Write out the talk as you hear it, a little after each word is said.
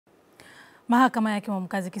Mahakama ya Hakimu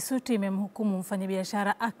Mkazi Kisutu imemhukumu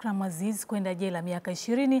mfanyabiashara Akram Aziz kwenda jela miaka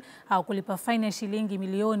 20 au kulipa faini ya shilingi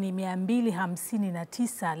milioni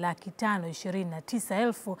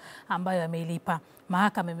 259,529,000 ambayo ameilipa.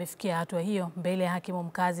 Mahakama imefikia hatua hiyo mbele ya hakimu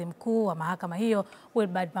mkazi mkuu wa mahakama hiyo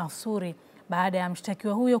Mansuri baada ya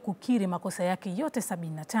mshtakiwa huyo kukiri makosa yake yote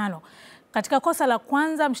 75. Katika kosa la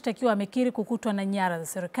kwanza, mshtakiwa amekiri kukutwa na nyara za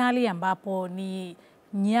serikali ambapo ni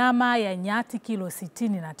nyama ya nyati kilo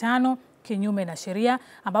 65 kinyume na sheria,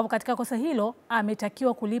 ambapo katika kosa hilo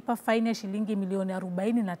ametakiwa kulipa faini ya shilingi milioni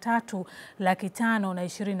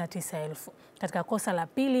 43,529,000. Katika kosa la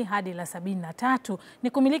pili hadi la 73 ni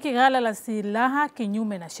kumiliki ghala la silaha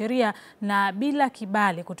kinyume na sheria na bila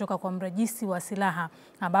kibali kutoka kwa mrajisi wa silaha,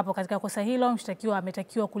 ambapo katika kosa hilo mshtakiwa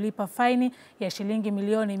ametakiwa kulipa faini ya shilingi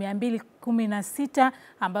milioni 216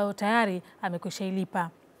 ambayo tayari amekwishailipa.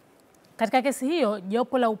 Katika kesi hiyo,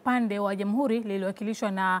 jopo la upande wa jamhuri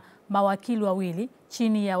liliwakilishwa na mawakili wawili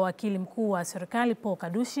chini ya wakili mkuu wa serikali Paul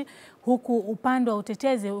Kadushi, huku upande wa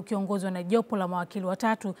utetezi ukiongozwa na jopo la mawakili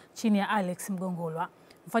watatu chini ya Alex Mgongolwa.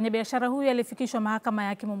 Mfanyabiashara huyu alifikishwa mahakama ya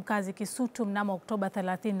Hakimu Mkazi Kisutu mnamo Oktoba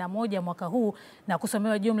 31 mwaka huu na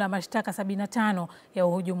kusomewa jumla mashtaka 75 ya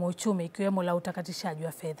uhujumu uchumi, ikiwemo la utakatishaji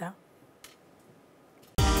wa fedha.